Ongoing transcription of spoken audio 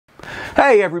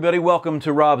Hey everybody, welcome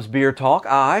to Rob's Beer Talk.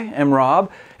 I am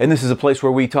Rob, and this is a place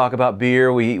where we talk about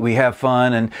beer, we have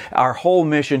fun, and our whole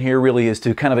mission here really is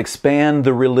to kind of expand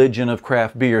the religion of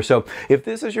craft beer. So if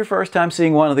this is your first time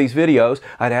seeing one of these videos,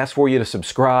 I'd ask for you to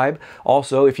subscribe.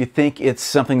 Also, if you think it's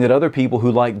something that other people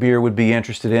who like beer would be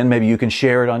interested in, maybe you can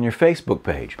share it on your Facebook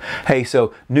page. Hey,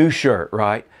 so new shirt,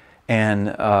 right? And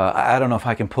I don't know if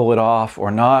I can pull it off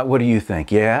or not. What do you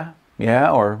think? Yeah?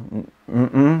 Yeah? Or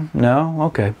no?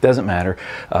 Okay, doesn't matter.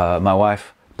 My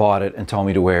wife bought it and told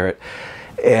me to wear it.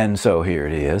 And so here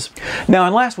it is. Now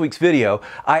in last week's video,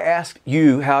 I asked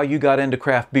you how you got into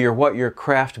craft beer, what your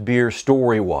craft beer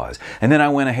story was. And then I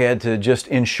went ahead to just,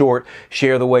 in short,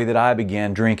 share the way that I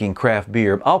began drinking craft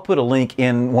beer. I'll put a link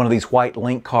in one of these white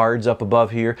link cards up above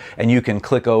here, and you can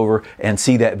click over and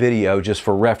see that video just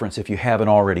for reference if you haven't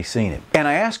already seen it. And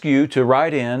I asked you to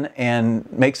write in and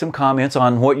make some comments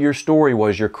on what your story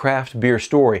was, your craft beer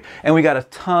story. And we got a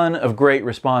ton of great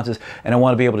responses, and I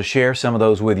want to be able to share some of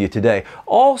those with you today.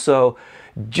 Also,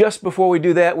 just before we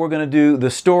do that, we're going to do the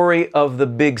story of the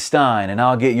Big Stein, and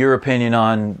I'll get your opinion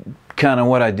on kind of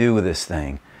what I do with this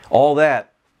thing. All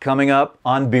that coming up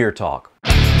on Beer Talk.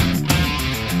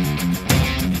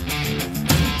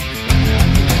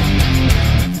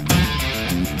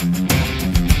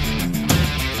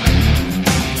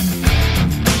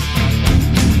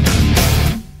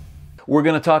 We're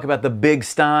going to talk about the Big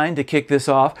Stein to kick this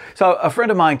off. So a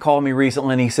friend of mine called me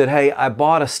recently and he said, hey, I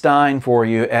bought a Stein for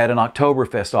you at an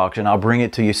Oktoberfest auction. I'll bring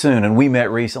it to you soon. And we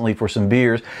met recently for some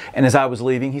beers. And as I was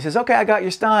leaving, he says, okay, I got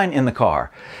your Stein in the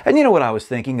car. And you know what I was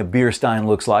thinking a beer Stein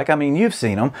looks like? I mean, you've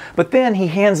seen them. But then he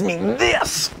hands me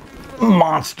this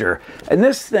monster. And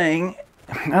this thing,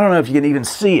 I don't know if you can even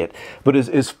see it, but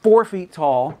is 4 feet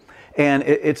tall. And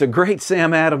it's a great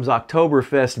Sam Adams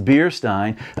Oktoberfest beer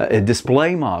Stein, a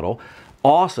display model.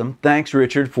 Awesome. Thanks,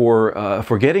 Richard,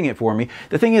 for getting it for me.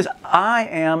 The thing is, I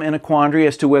am in a quandary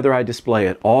as to whether I display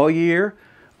it all year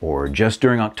or just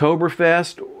during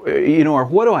Oktoberfest, you know, or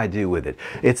what do I do with it?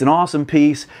 It's an awesome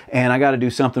piece, and I got to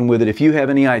do something with it. If you have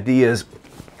any ideas,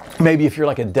 maybe if you're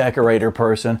like a decorator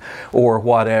person or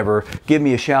whatever, give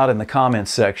me a shout in the comments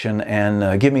section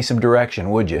and give me some direction,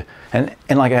 would you? And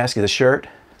like I asked you, the shirt,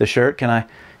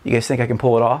 you guys think I can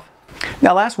pull it off?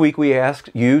 Now last week we asked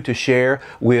you to share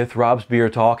with Rob's Beer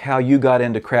Talk how you got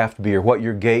into craft beer, what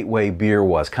your gateway beer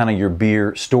was, kind of your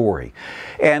beer story.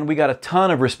 And we got a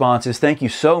ton of responses. Thank you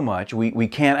so much. We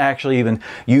can't actually even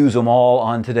use them all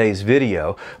on today's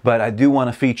video, but I do want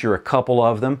to feature a couple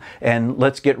of them, and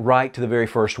let's get right to the very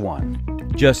first one.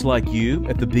 Just like you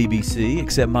at the BBC,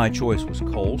 except my choice was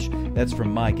Kolsch. That's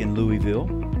from Mike in Louisville.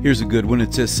 Here's a good one.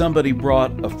 It says, somebody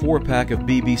brought a 4-pack of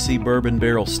BBC Bourbon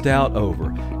Barrel Stout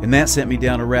over, and that sent me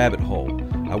down a rabbit hole.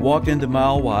 I walked into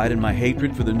Mile Wide, and my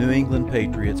hatred for the New England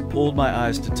Patriots pulled my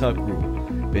eyes to Tuck Rule.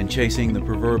 Been chasing the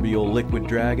proverbial liquid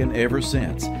dragon ever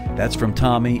since. That's from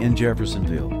Tommy in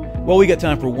Jeffersonville. Well, we got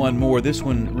time for one more. This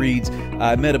one reads,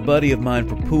 I met a buddy of mine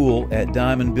for pool at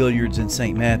Diamond Billiards in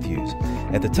St. Matthews.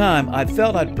 At the time, I'd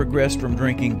felt I'd progressed from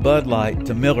drinking Bud Light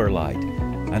to Miller Lite.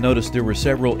 I noticed there were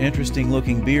several interesting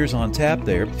looking beers on tap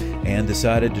there and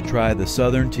decided to try the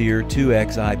Southern Tier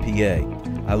 2X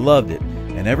IPA. I loved it,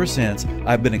 and ever since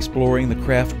I've been exploring the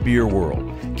craft beer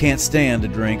world. Can't stand to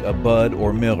drink a Bud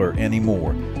or Miller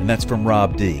anymore. And that's from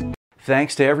Rob D.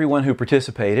 Thanks to everyone who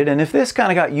participated, and if this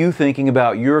kind of got you thinking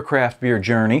about your craft beer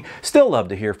journey, still love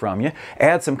to hear from you.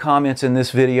 Add some comments in this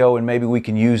video and maybe we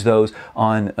can use those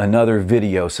on another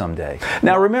video someday.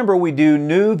 Now remember, we do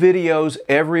new videos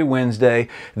every Wednesday.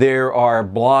 There are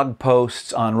blog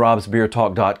posts on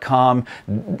robsbeertalk.com,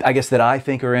 I guess that I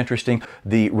think are interesting.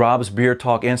 The Rob's Beer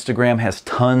Talk Instagram has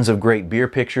tons of great beer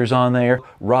pictures on there.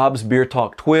 Rob's Beer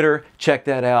Talk Twitter, check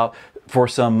that out for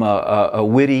some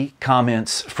witty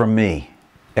comments from me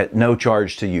at no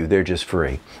charge to you. They're just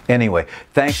free. Anyway,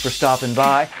 thanks for stopping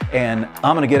by, and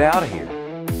I'm going to get out of here.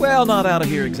 Well, not out of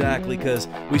here exactly, because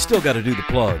we still got to do the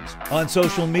plugs. On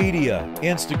social media,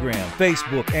 Instagram,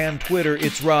 Facebook, and Twitter,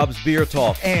 it's Rob's Beer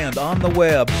Talk, and on the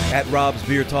web at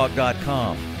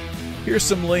robsbeertalk.com. Here's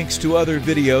some links to other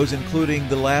videos, including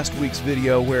the last week's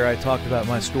video where I talked about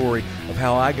my story of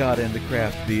how I got into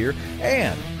craft beer,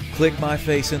 and click my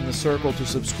face in the circle to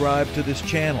subscribe to this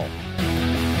channel.